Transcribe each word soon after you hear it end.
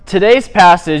today's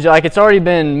passage, like it's already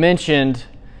been mentioned,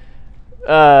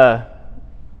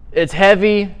 it's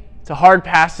heavy. It's a hard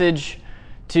passage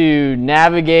to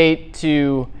navigate,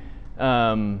 to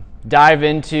dive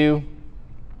into.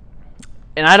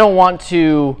 And I don't want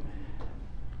to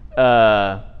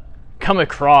come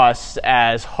across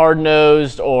as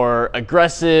hard-nosed or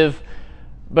aggressive,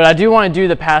 but I do want to do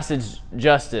the passage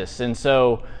justice. And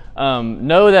so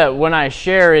know that when I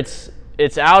share, it's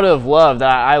out of love,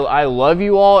 that I love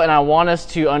you all, and I want us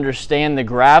to understand the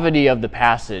gravity of the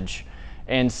passage.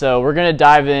 And so we're going to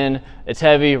dive in. It's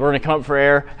heavy. We're going to come up for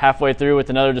air halfway through with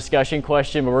another discussion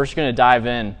question, but we're just going to dive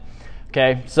in.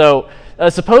 Okay, so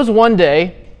suppose one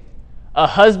day a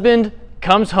husband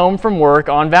comes home from work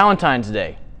on Valentine's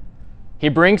Day. He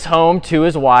brings home to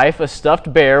his wife a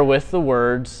stuffed bear with the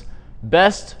words,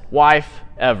 "Best wife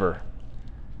ever."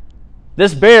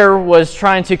 This bear was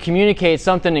trying to communicate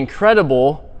something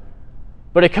incredible,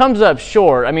 but it comes up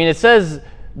short. I mean, it says,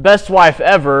 "Best wife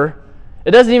ever."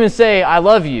 It doesn't even say, "I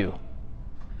love you."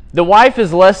 The wife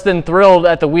is less than thrilled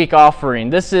at the weak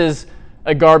offering. This is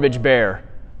a garbage bear.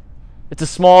 It's a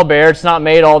small bear. It's not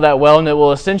made all that well, and it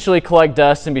will essentially collect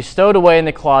dust and be stowed away in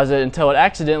the closet until it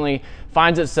accidentally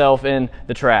finds itself in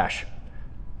the trash.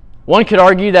 One could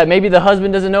argue that maybe the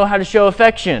husband doesn't know how to show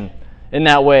affection in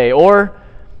that way, or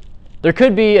there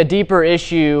could be a deeper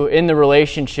issue in the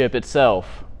relationship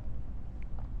itself.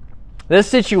 This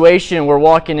situation we're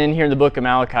walking in here in the book of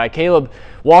Malachi, Caleb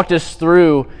walked us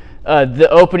through the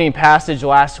opening passage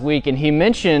last week, and he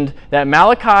mentioned that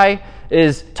Malachi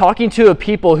is talking to a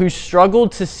people who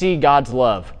struggled to see God's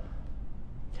love.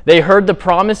 They heard the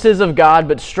promises of God,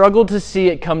 but struggled to see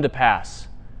it come to pass.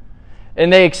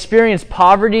 And they experienced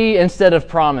poverty instead of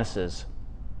promises.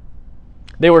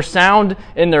 They were sound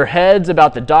in their heads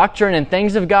about the doctrine and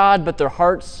things of God, but their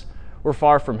hearts were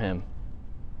far from Him.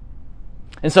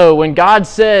 And so when God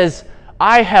says,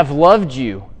 "I have loved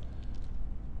you,"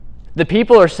 the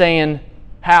people are saying,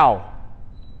 "How?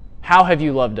 How have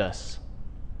you loved us?"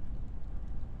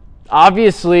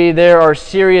 Obviously, there are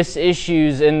serious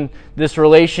issues in this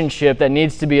relationship that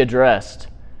needs to be addressed.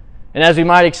 And as we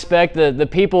might expect, the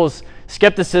people's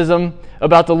skepticism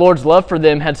about the Lord's love for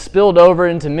them had spilled over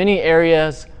into many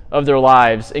areas of their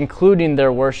lives, including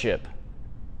their worship.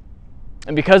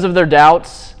 And because of their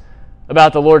doubts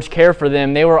about the Lord's care for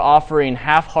them, they were offering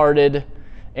half-hearted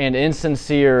and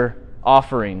insincere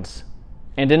offerings.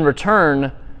 And in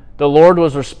return, the Lord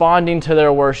was responding to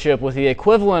their worship with the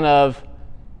equivalent of,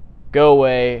 "Go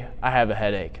away, I have a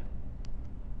headache."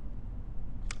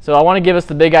 So I want to give us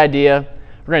the big idea.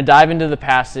 We're going to dive into the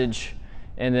passage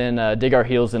and then dig our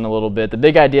heels in a little bit. The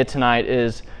big idea tonight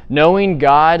is knowing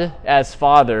God as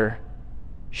Father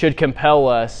should compel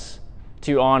us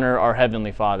to honor our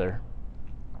Heavenly Father.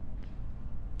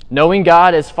 Knowing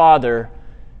God as Father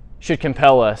should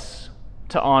compel us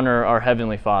to honor our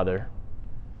Heavenly Father.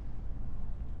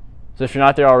 So if you're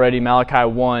not there already, Malachi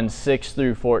 1, 6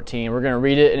 through 14. We're going to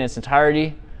read it in its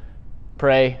entirety,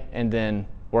 pray, and then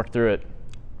work through it.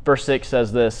 Verse 6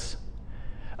 says this,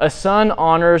 "A son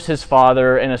honors his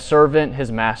father, and a servant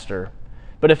his master.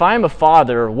 But if I am a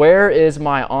father, where is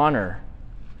my honor?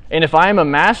 And if I am a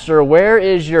master, where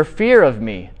is your fear of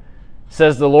me?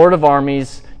 Says the Lord of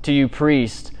armies to you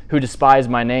priests who despise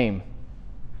my name.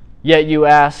 Yet you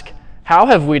ask, how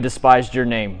have we despised your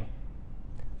name?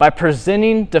 By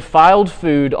presenting defiled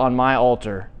food on my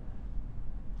altar.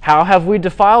 How have we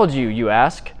defiled you, you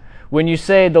ask, when you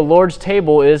say the Lord's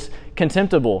table is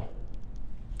contemptible?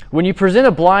 When you present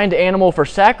a blind animal for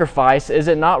sacrifice, is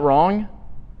it not wrong?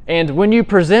 And when you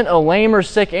present a lame or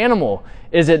sick animal,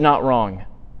 is it not wrong?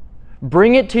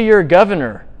 Bring it to your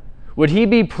governor. Would he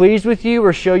be pleased with you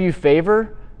or show you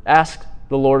favor? Asked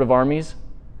the Lord of armies.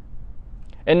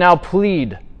 And now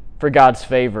plead for God's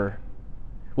favor.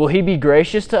 Will he be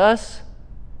gracious to us?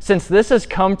 Since this has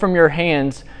come from your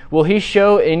hands, will he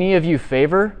show any of you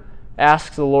favor?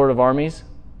 Asks the Lord of armies.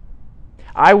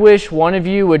 I wish one of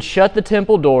you would shut the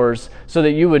temple doors so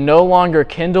that you would no longer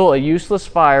kindle a useless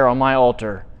fire on my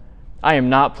altar. I am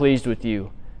not pleased with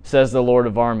you, says the Lord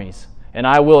of armies, and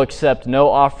I will accept no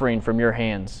offering from your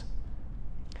hands.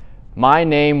 My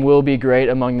name will be great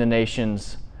among the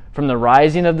nations, from the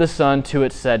rising of the sun to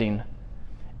its setting.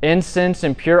 Incense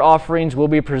and pure offerings will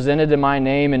be presented in my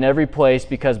name in every place,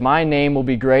 because my name will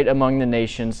be great among the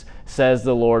nations, says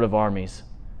the Lord of armies.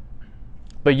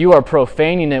 But you are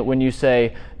profaning it when you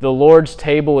say, the Lord's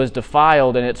table is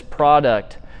defiled and its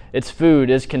product, its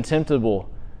food, is contemptible.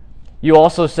 You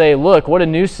also say, look, what a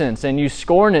nuisance, and you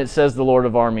scorn it, says the Lord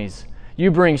of armies.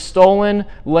 You bring stolen,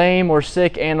 lame, or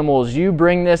sick animals. You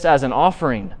bring this as an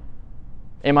offering.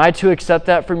 Am I to accept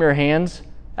that from your hands?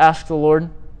 Asks the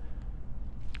Lord.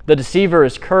 The deceiver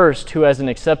is cursed who has an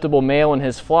acceptable male in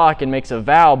his flock and makes a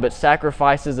vow, but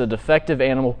sacrifices a defective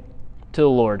animal to the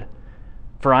Lord.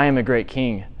 For I am a great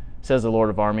king, says the Lord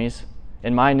of armies,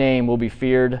 and my name will be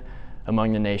feared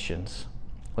among the nations.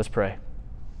 Let's pray.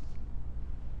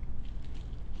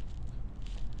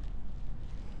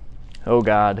 Oh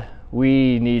God,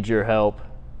 we need your help.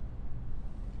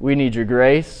 We need your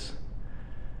grace.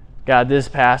 God, this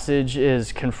passage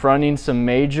is confronting some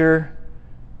major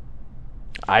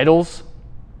idols,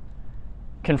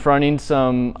 confronting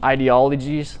some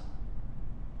ideologies,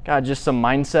 God, just some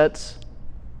mindsets.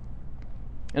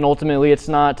 And ultimately, it's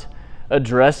not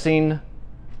addressing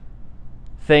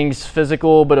things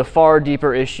physical, but a far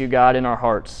deeper issue, God, in our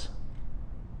hearts.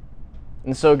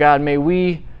 And so, God, may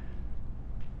we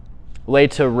lay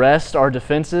to rest our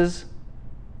defenses.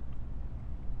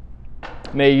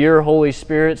 May your Holy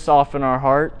Spirit soften our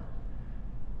heart,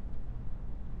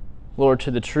 Lord,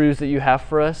 to the truth that you have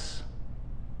for us.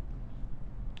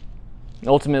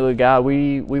 Ultimately, God,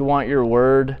 we want your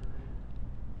word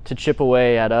to chip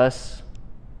away at us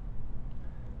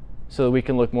so that we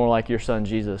can look more like your Son,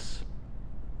 Jesus.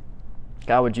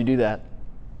 God, would you do that?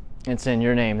 It's in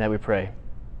your name that we pray.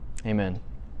 Amen.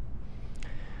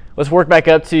 Let's work back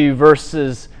up to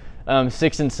verses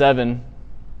 6 and 7.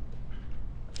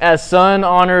 As son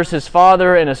honors his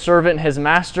father and a servant his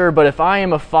master, but if I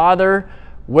am a father,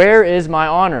 where is my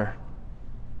honor?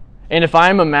 And if I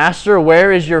am a master,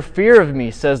 where is your fear of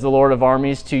me, says the Lord of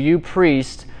armies, to you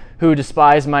priests who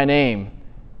despise my name?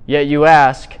 Yet you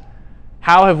ask,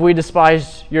 how have we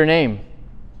despised your name?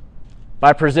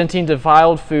 By presenting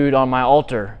defiled food on my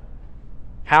altar.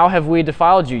 How have we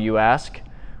defiled you, you ask,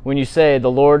 when you say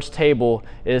the Lord's table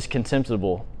is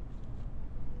contemptible?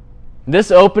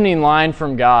 This opening line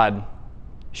from God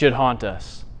should haunt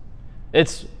us.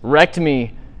 It's wrecked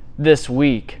me this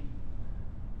week.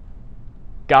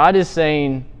 God is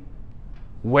saying,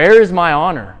 where is my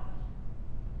honor?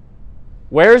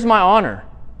 Where is my honor?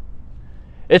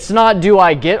 It's not, do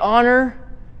I get honor?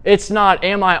 It's not,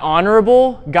 am I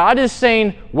honorable? God is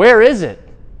saying, where is it?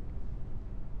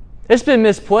 It's been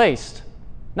misplaced.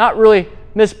 Not really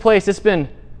misplaced, it's been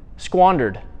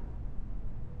squandered.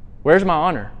 Where's my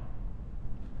honor?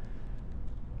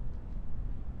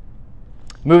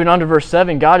 Moving on to verse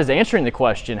 7, God is answering the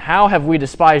question, how have we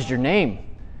despised your name?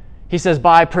 He says,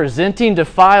 by presenting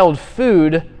defiled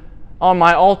food on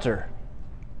my altar.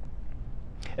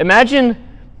 Imagine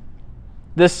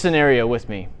this scenario with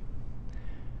me.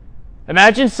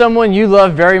 Imagine someone you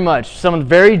love very much, someone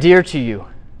very dear to you.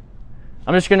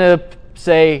 I'm just going to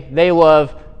say they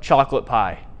love chocolate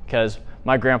pie because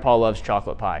my grandpa loves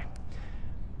chocolate pie.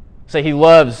 Say he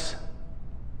loves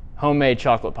homemade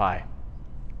chocolate pie.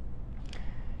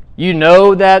 You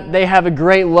know that they have a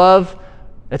great love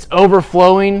that's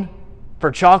overflowing for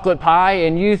chocolate pie,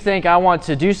 and you think, I want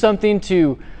to do something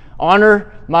to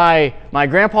honor my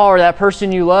grandpa or that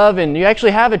person you love, and you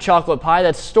actually have a chocolate pie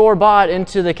that's store-bought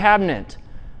into the cabinet.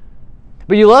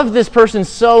 But you love this person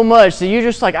so much that you're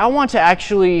just like, I want to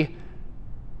actually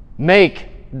make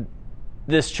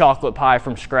this chocolate pie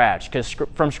from scratch, because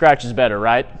from scratch is better,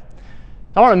 right?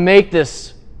 I want to make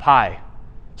this pie.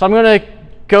 So I'm going to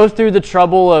go through the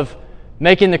trouble of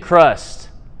making the crust.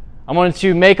 I'm going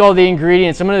to make all the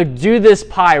ingredients. I'm going to do this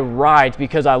pie right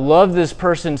because I love this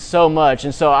person so much.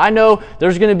 And so I know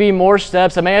there's going to be more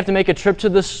steps. I may have to make a trip to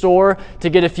the store to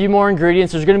get a few more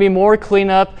ingredients. There's going to be more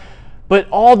cleanup. But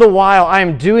all the while, I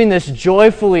am doing this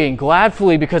joyfully and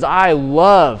gladfully because I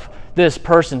love this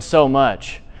person so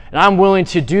much. And I'm willing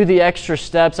to do the extra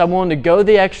steps. I'm willing to go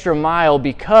the extra mile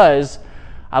because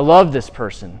I love this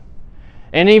person.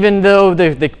 And even though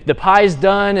the pie's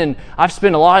done and I've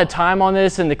spent a lot of time on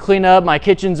this and the cleanup, my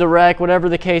kitchen's a wreck, whatever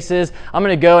the case is, I'm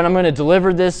going to go and I'm going to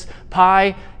deliver this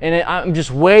pie. And I'm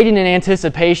just waiting in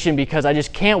anticipation because I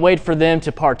just can't wait for them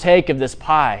to partake of this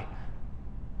pie.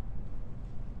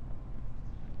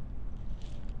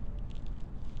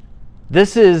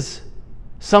 This is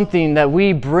something that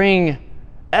we bring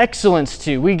excellence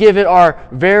to. We give it our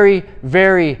very,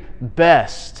 very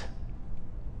best.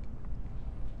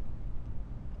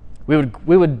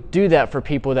 We would do that for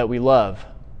people that we love.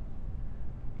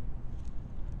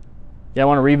 Yeah, I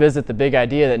want to revisit the big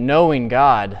idea that knowing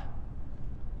God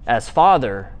as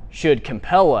Father should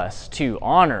compel us to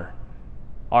honor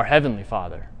our Heavenly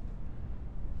Father.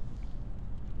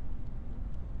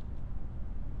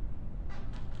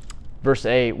 Verse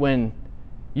 8, when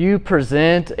you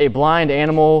present a blind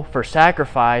animal for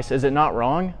sacrifice, is it not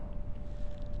wrong?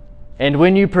 And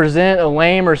when you present a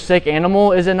lame or sick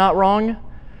animal, is it not wrong?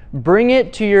 Bring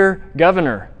it to your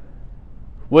governor.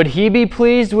 Would he be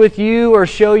pleased with you or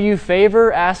show you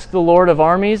favor? Asked the Lord of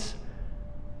armies.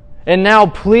 And now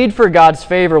plead for God's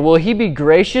favor. Will he be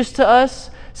gracious to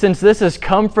us? Since this has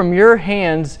come from your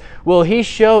hands, will he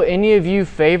show any of you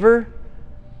favor?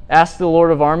 Asked the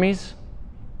Lord of armies.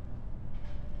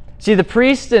 See, the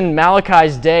priests in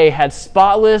Malachi's day had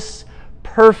spotless,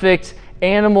 perfect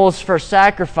animals for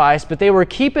sacrifice, but they were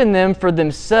keeping them for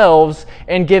themselves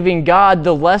and giving God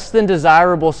the less than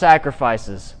desirable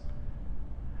sacrifices.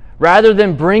 Rather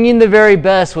than bringing the very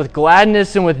best with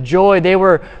gladness and with joy, they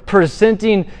were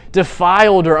presenting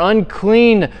defiled or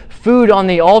unclean food on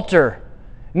the altar.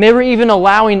 And they were even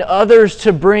allowing others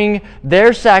to bring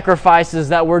their sacrifices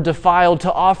that were defiled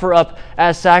to offer up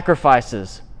as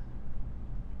sacrifices.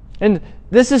 And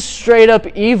this is straight up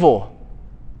evil.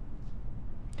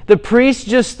 The priests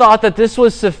just thought that this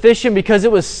was sufficient because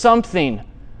it was something.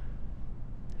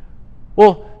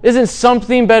 Well, isn't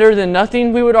something better than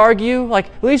nothing, we would argue? Like,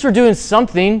 at least we're doing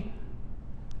something.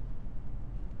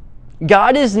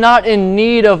 God is not in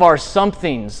need of our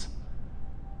somethings.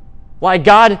 Like,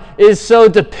 God is so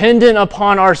dependent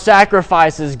upon our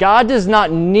sacrifices. God does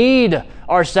not need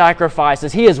our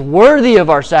sacrifices. He is worthy of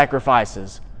our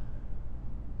sacrifices.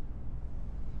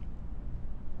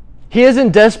 He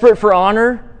isn't desperate for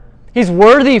honor. He's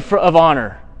worthy of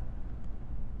honor.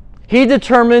 He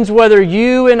determines whether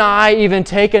you and I even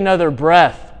take another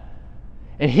breath.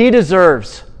 And He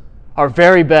deserves our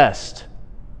very best.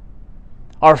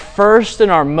 Our first and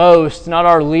our most, not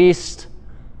our least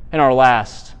and our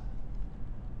last.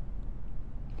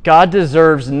 God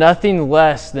deserves nothing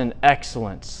less than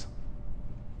excellence.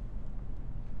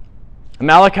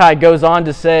 Malachi goes on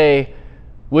to say,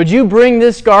 would you bring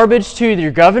this garbage to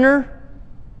your governor?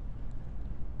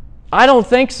 I don't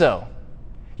think so.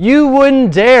 You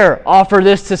wouldn't dare offer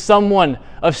this to someone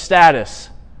of status.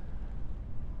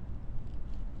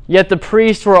 Yet the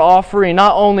priests were offering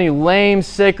not only lame,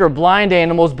 sick, or blind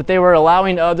animals, but they were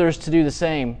allowing others to do the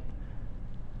same.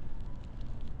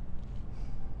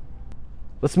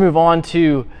 Let's move on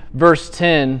to verse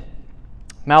 10.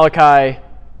 Malachi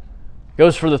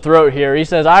goes for the throat here. He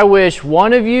says, I wish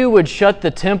one of you would shut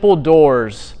the temple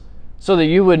doors so that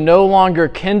you would no longer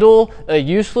kindle a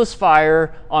useless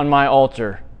fire on my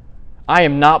altar. I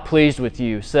am not pleased with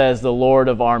you, says the Lord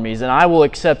of armies, and I will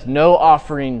accept no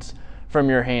offerings from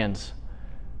your hands.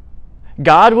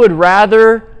 God would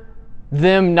rather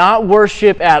them not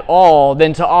worship at all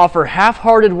than to offer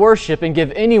half-hearted worship and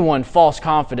give anyone false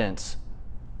confidence.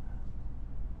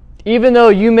 Even though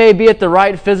you may be at the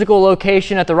right physical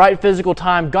location at the right physical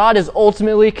time, God is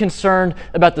ultimately concerned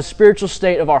about the spiritual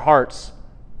state of our hearts.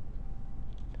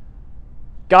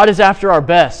 God is after our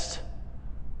best.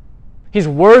 He's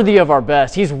worthy of our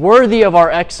best. He's worthy of our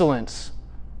excellence.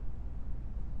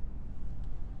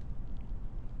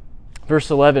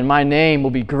 Verse 11, my name will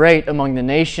be great among the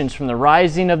nations from the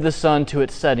rising of the sun to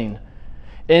its setting.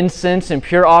 Incense and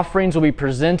pure offerings will be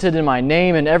presented in my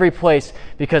name in every place,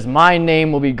 because my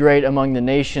name will be great among the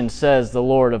nations, says the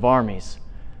Lord of armies.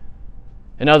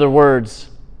 In other words,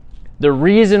 the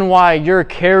reason why your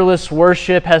careless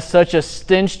worship has such a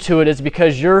stench to it is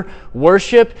because your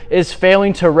worship is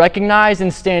failing to recognize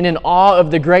and stand in awe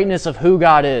of the greatness of who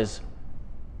God is.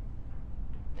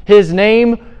 His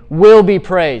name will be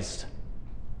praised.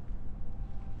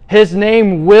 His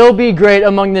name will be great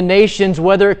among the nations,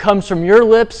 whether it comes from your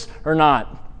lips or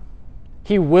not.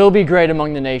 He will be great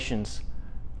among the nations.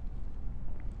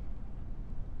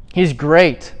 He's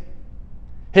great.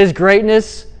 His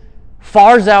greatness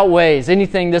far outweighs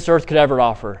anything this earth could ever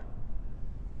offer.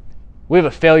 We have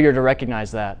a failure to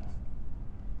recognize that.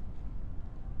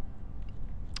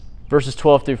 Verses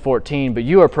 12 through 14, but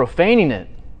you are profaning it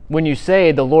when you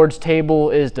say the Lord's table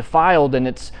is defiled and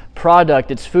its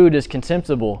product, its food is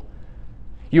contemptible.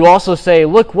 You also say,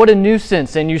 look, what a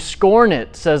nuisance, and you scorn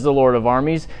it, says the Lord of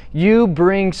armies. You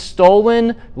bring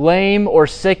stolen, lame, or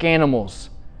sick animals.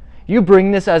 You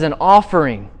bring this as an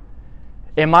offering.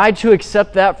 Am I to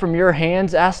accept that from your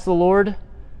hands, asks the Lord?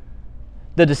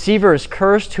 The deceiver is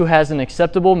cursed who has an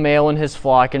acceptable male in his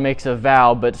flock and makes a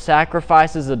vow, but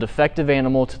sacrifices a defective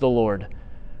animal to the Lord.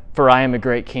 For I am a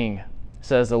great king,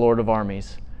 says the Lord of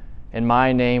armies, and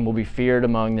my name will be feared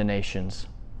among the nations.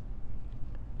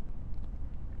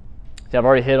 See, I've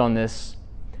already hit on this,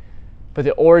 but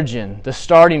the origin, the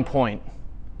starting point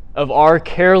of our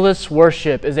careless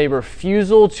worship is a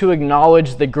refusal to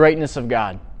acknowledge the greatness of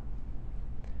God.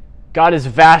 God is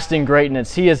vast in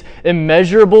greatness. He is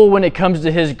immeasurable when it comes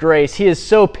to His grace. He is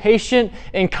so patient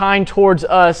and kind towards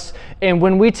us. And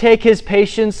when we take His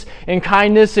patience and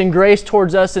kindness and grace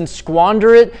towards us and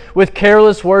squander it with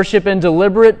careless worship and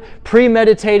deliberate,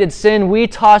 premeditated sin, we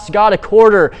toss God a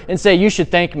quarter and say, "You should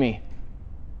thank me."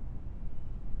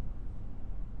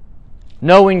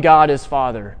 Knowing God as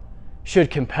Father should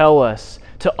compel us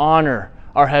to honor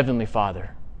our Heavenly Father.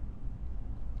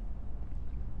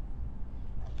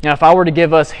 Now, if I were to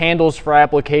give us handles for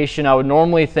application, I would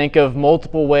normally think of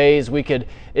multiple ways we could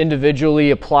individually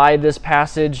apply this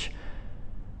passage.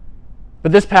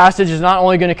 But this passage is not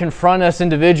only going to confront us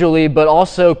individually, but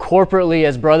also corporately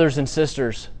as brothers and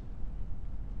sisters.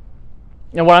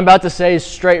 And what I'm about to say is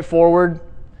straightforward.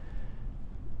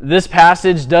 This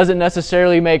passage doesn't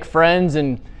necessarily make friends,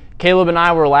 and Caleb and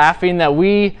I were laughing that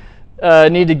we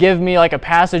need to give me like a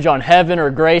passage on heaven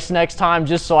or grace next time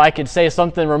just so I could say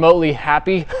something remotely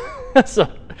happy.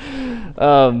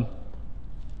 And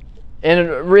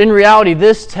in reality,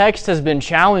 this text has been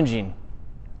challenging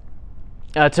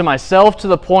to myself to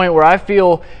the point where I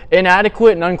feel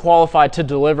inadequate and unqualified to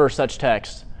deliver such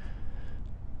text.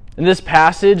 In this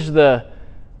passage, the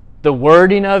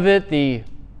wording of it, the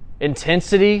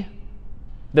intensity,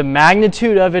 the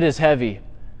magnitude of it is heavy.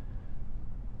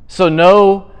 So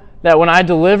know that when I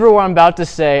deliver what I'm about to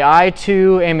say, I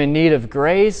too am in need of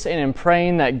grace and am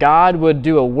praying that God would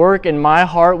do a work in my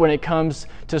heart when it comes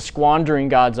to squandering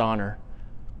God's honor.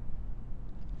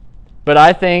 But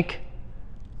I think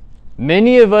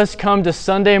many of us come to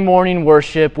Sunday morning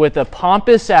worship with a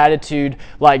pompous attitude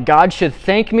like God should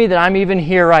thank me that I'm even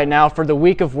here right now for the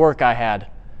week of work I had,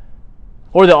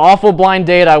 or the awful blind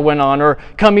date I went on, or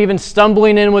come even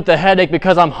stumbling in with a headache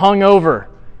because I'm hungover.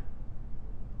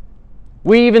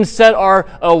 We even set our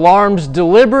alarms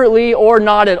deliberately or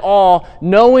not at all,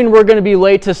 knowing we're going to be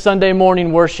late to Sunday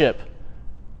morning worship.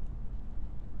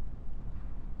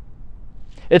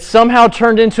 It's somehow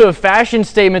turned into a fashion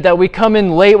statement that we come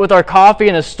in late with our coffee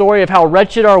and a story of how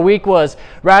wretched our week was,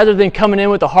 rather than coming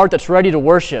in with a heart that's ready to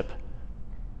worship.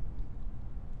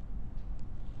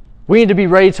 We need to be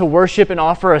ready to worship and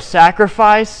offer a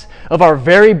sacrifice of our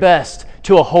very best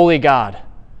to a holy God.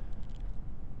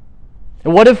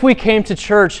 And what if we came to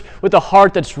church with a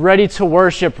heart that's ready to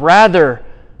worship rather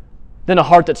than a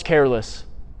heart that's careless?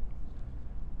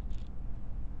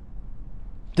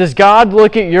 Does God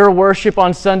look at your worship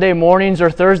on Sunday mornings or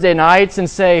Thursday nights and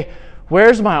say,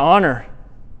 "Where's my honor?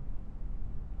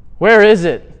 Where is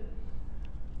it?"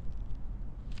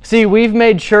 See, we've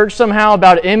made church somehow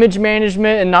about image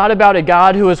management and not about a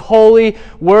God who is holy,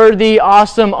 worthy,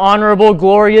 awesome, honorable,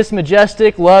 glorious,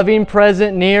 majestic, loving,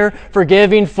 present, near,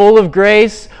 forgiving, full of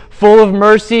grace, full of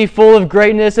mercy, full of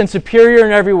greatness, and superior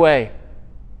in every way.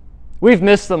 We've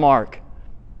missed the mark.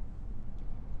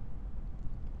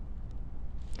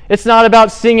 It's not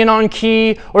about singing on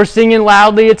key or singing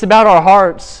loudly. It's about our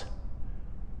hearts.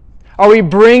 Are we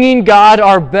bringing God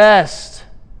our best?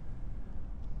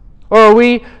 Or are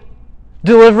we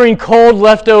delivering cold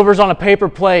leftovers on a paper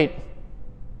plate,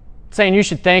 saying, "You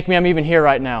should thank me, I'm even here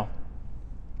right now"?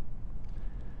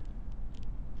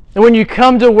 And when you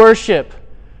come to worship,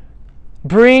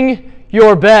 bring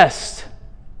your best.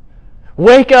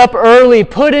 Wake up early.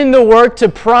 Put in the work to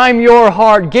prime your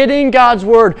heart. Get in God's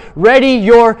Word. Ready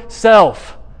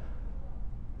yourself.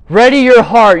 Ready your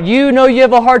heart. You know you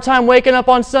have a hard time waking up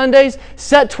on Sundays?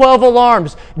 Set 12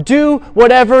 alarms. Do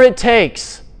whatever it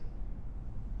takes.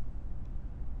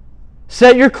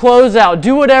 Set your clothes out.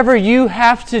 Do whatever you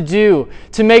have to do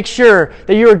to make sure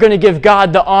that you are going to give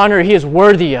God the honor He is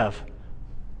worthy of.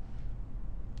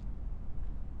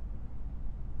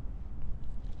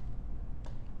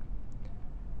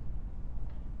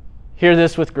 Hear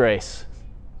this with grace.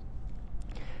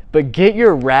 But get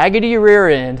your raggedy rear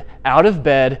end out of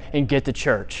bed and get to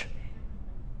church.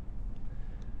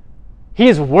 He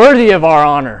is worthy of our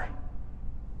honor.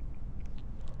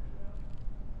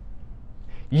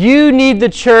 You need the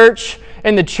church,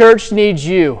 and the church needs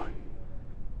you.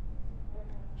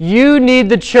 You need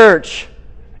the church,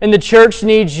 and the church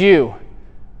needs you.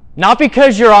 Not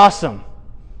because you're awesome,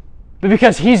 but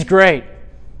because He's great.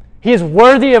 He is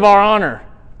worthy of our honor.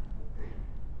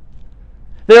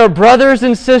 There are brothers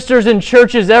and sisters in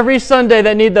churches every Sunday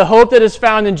that need the hope that is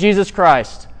found in Jesus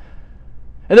Christ.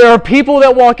 And there are people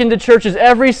that walk into churches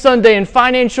every Sunday in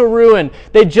financial ruin.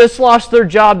 They just lost their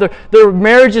job. Their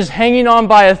marriage is hanging on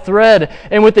by a thread.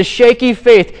 And with a shaky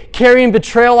faith, carrying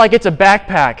betrayal like it's a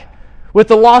backpack. With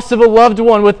the loss of a loved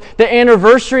one. With the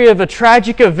anniversary of a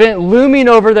tragic event looming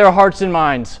over their hearts and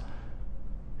minds.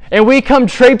 And we come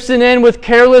traipsing in with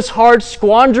careless hearts,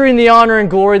 squandering the honor and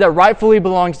glory that rightfully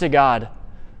belongs to God.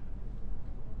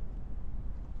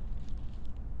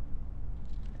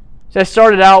 So I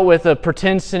started out with a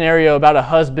pretend scenario about a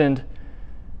husband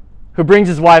who brings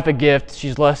his wife a gift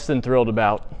she's less than thrilled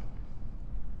about.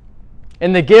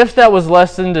 And the gift that was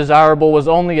less than desirable was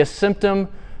only a symptom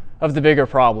of the bigger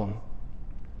problem.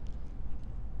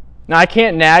 Now, I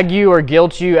can't nag you or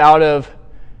guilt you out of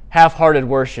half-hearted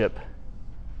worship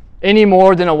any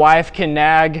more than a wife can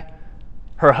nag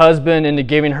her husband into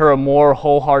giving her a more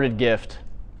wholehearted gift.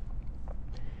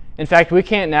 In fact, we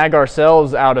can't nag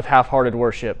ourselves out of half-hearted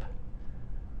worship.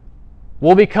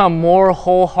 We'll become more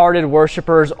wholehearted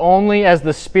worshipers only as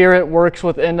the Spirit works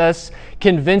within us,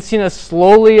 convincing us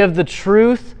slowly of the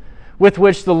truth with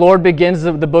which the Lord begins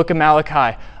the book of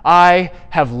Malachi. I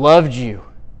have loved you.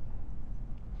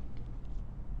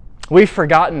 We've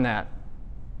forgotten that.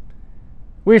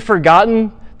 We've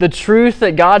forgotten the truth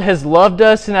that God has loved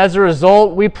us, and as a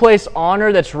result, we place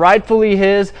honor that's rightfully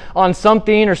His on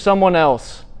something or someone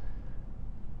else.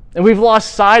 And we've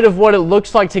lost sight of what it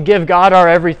looks like to give God our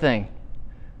everything.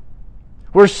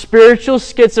 We're spiritual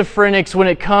schizophrenics when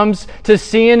it comes to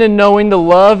seeing and knowing the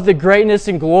love, the greatness,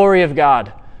 and glory of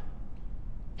God.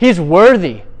 He's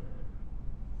worthy. And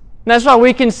that's why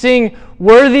we can sing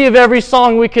worthy of every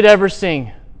song we could ever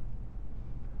sing.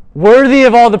 Worthy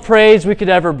of all the praise we could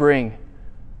ever bring.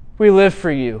 We live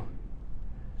for you.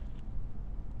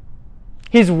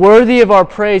 He's worthy of our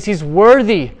praise. He's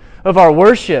worthy of our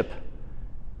worship.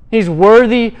 He's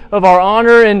worthy of our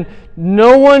honor, and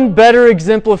no one better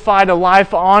exemplified a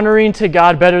life honoring to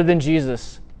God better than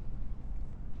Jesus.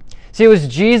 See, it was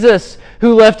Jesus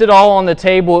who left it all on the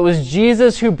table. It was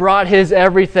Jesus who brought His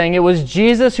everything. It was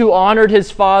Jesus who honored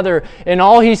His Father in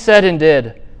all He said and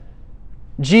did.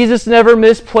 Jesus never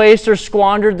misplaced or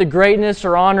squandered the greatness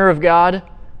or honor of God.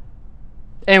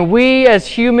 And we as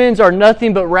humans are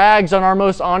nothing but rags on our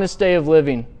most honest day of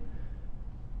living.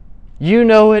 You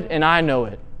know it and I know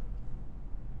it.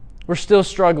 We're still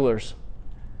strugglers.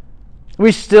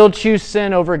 We still choose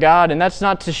sin over God, and that's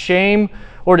not to shame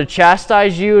or to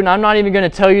chastise you, and I'm not even going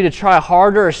to tell you to try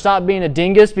harder or stop being a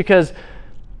dingus, because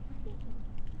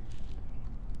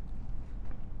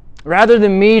rather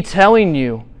than me telling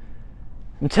you,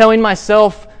 I'm telling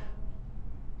myself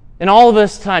and all of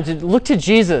us tonight to look to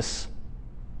Jesus.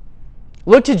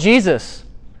 Look to Jesus.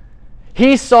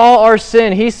 He saw our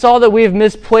sin. He saw that we have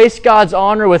misplaced God's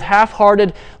honor with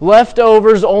half-hearted,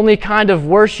 leftovers only kind of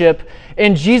worship.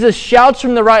 And Jesus shouts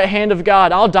from the right hand of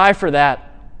God, I'll die for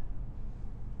that.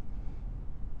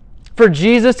 For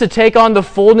Jesus to take on the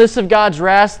fullness of God's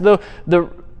wrath,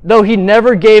 though He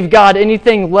never gave God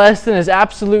anything less than His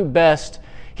absolute best,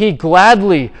 He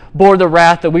gladly bore the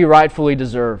wrath that we rightfully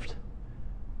deserved.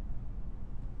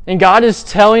 And God is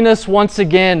telling us once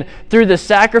again, through the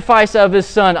sacrifice of His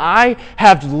Son, I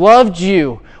have loved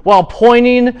you, while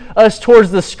pointing us towards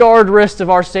the scarred wrist of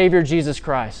our Savior Jesus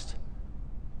Christ.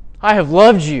 I have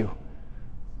loved you.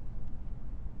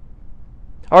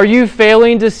 Are you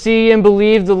failing to see and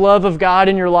believe the love of God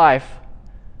in your life?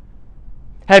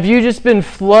 Have you just been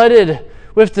flooded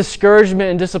with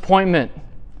discouragement and disappointment?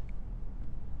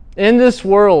 In this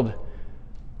world,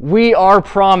 we are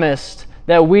promised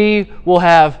that we will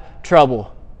have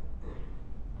trouble.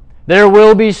 There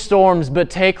will be storms, but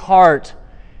take heart.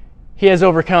 He has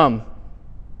overcome.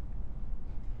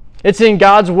 It's in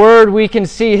God's Word we can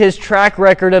see His track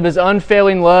record of His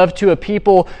unfailing love to a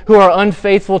people who are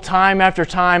unfaithful time after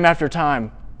time after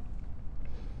time.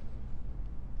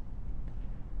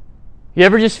 You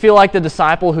ever just feel like the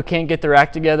disciple who can't get their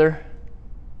act together?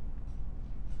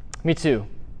 Me too.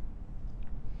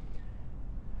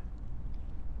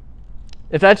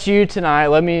 If that's you tonight,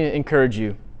 let me encourage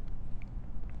you.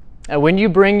 And when you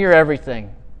bring your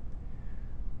everything,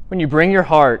 when you bring your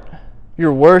heart,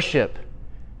 your worship,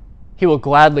 He will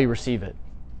gladly receive it.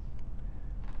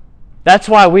 That's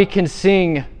why we can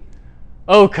sing,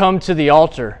 "Oh, come to the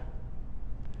altar."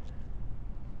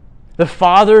 The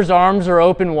Father's arms are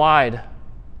open wide.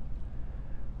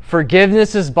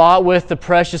 Forgiveness is bought with the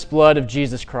precious blood of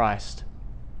Jesus Christ.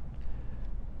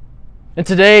 And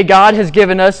today, God has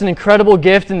given us an incredible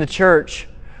gift in the church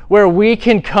where we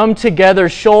can come together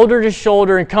shoulder to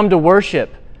shoulder and come to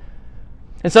worship.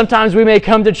 And sometimes we may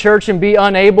come to church and be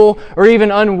unable or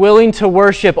even unwilling to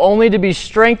worship, only to be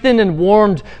strengthened and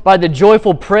warmed by the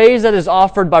joyful praise that is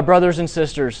offered by brothers and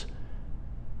sisters.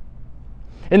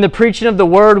 In the preaching of the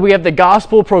Word, we have the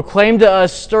gospel proclaimed to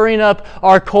us, stirring up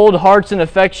our cold hearts and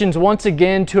affections once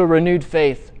again to a renewed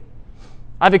faith.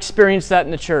 I've experienced that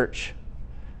in the church.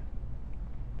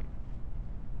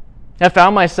 I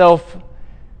found myself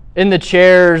in the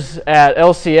chairs at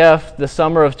LCF the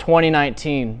summer of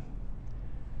 2019.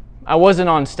 I wasn't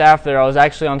on staff there. I was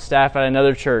actually on staff at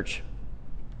another church.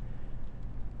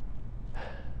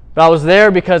 But I was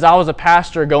there because I was a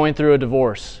pastor going through a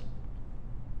divorce.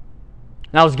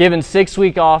 And I was given 6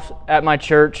 weeks off at my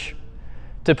church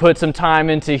to put some time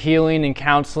into healing and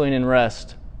counseling and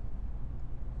rest.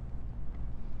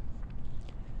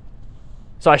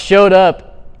 So I showed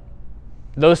up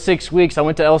those 6 weeks. I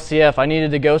went to LCF. I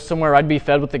needed to go somewhere I'd be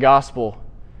fed with the gospel.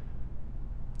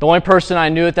 The only person I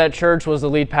knew at that church was the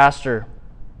lead pastor.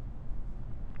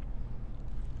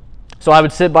 So I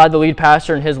would sit by the lead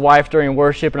pastor and his wife during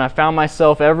worship, and I found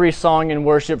myself every song in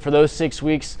worship for those 6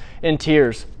 weeks in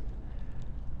tears,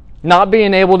 not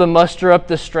being able to muster up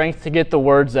the strength to get the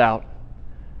words out.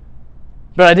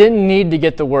 But I didn't need to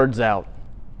get the words out.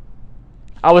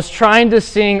 I was trying to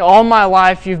sing, "All my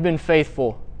life you've been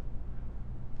faithful.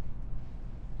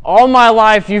 All my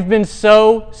life you've been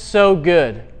so, so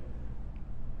good.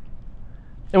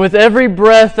 And with every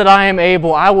breath that I am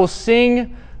able, I will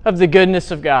sing of the goodness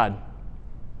of God."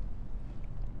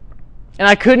 And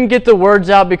I couldn't get the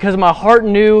words out because my heart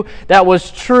knew that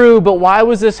was true, but why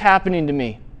was this happening to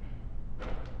me?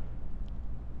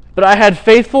 But I had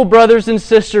faithful brothers and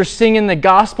sisters singing the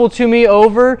gospel to me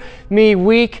over me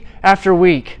week after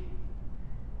week.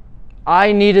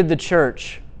 I needed the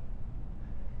church.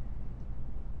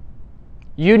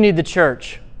 You need the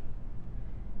church.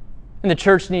 And the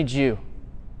church needs you.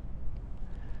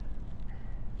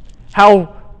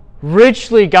 How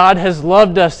richly God has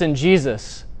loved us in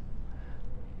Jesus.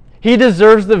 He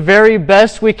deserves the very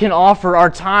best we can offer, our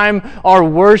time, our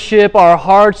worship, our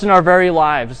hearts, and our very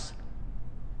lives.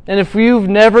 And if you've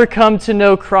never come to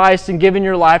know Christ and given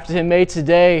your life to Him, may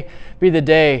today be the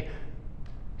day,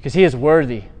 because He is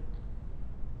worthy.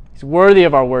 He's worthy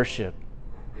of our worship.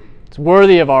 He's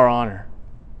worthy of our honor.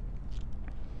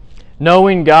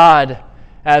 Knowing God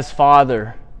as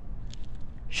Father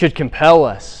should compel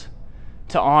us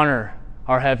to honor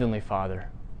our Heavenly Father.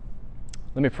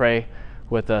 Let me pray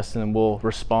with us, and then we'll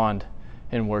respond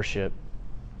in worship.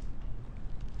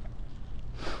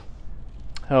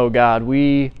 Oh God,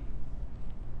 we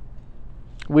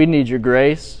need your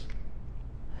grace.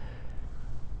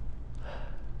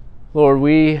 Lord,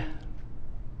 we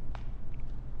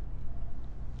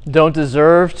don't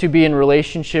deserve to be in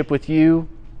relationship with you.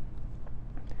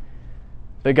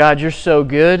 But God, you're so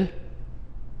good.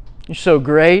 You're so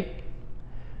great.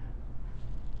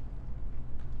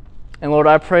 And Lord,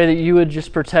 I pray that you would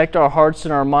just protect our hearts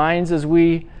and our minds as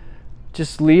we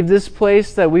just leave this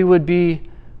place, that we would be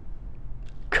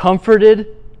comforted.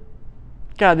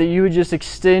 God, that you would just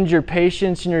extend your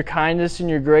patience and your kindness and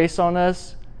your grace on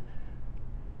us.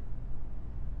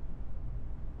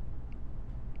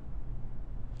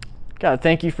 God,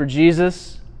 thank you for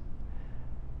Jesus,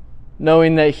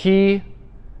 knowing that He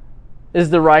is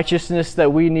the righteousness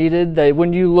that we needed, that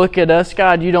when you look at us,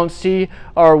 God, you don't see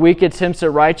our weak attempts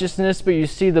at righteousness, but you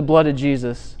see the blood of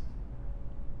Jesus.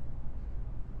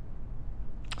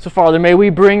 So, Father, may we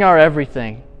bring our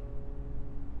everything.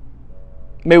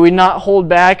 May we not hold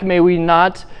back. May we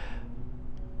not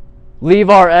leave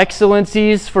our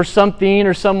excellencies for something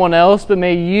or someone else, but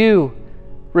may you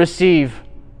receive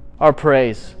our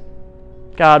praise.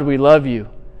 God, we love you.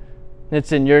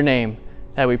 It's in your name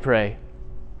that we pray.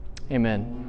 Amen.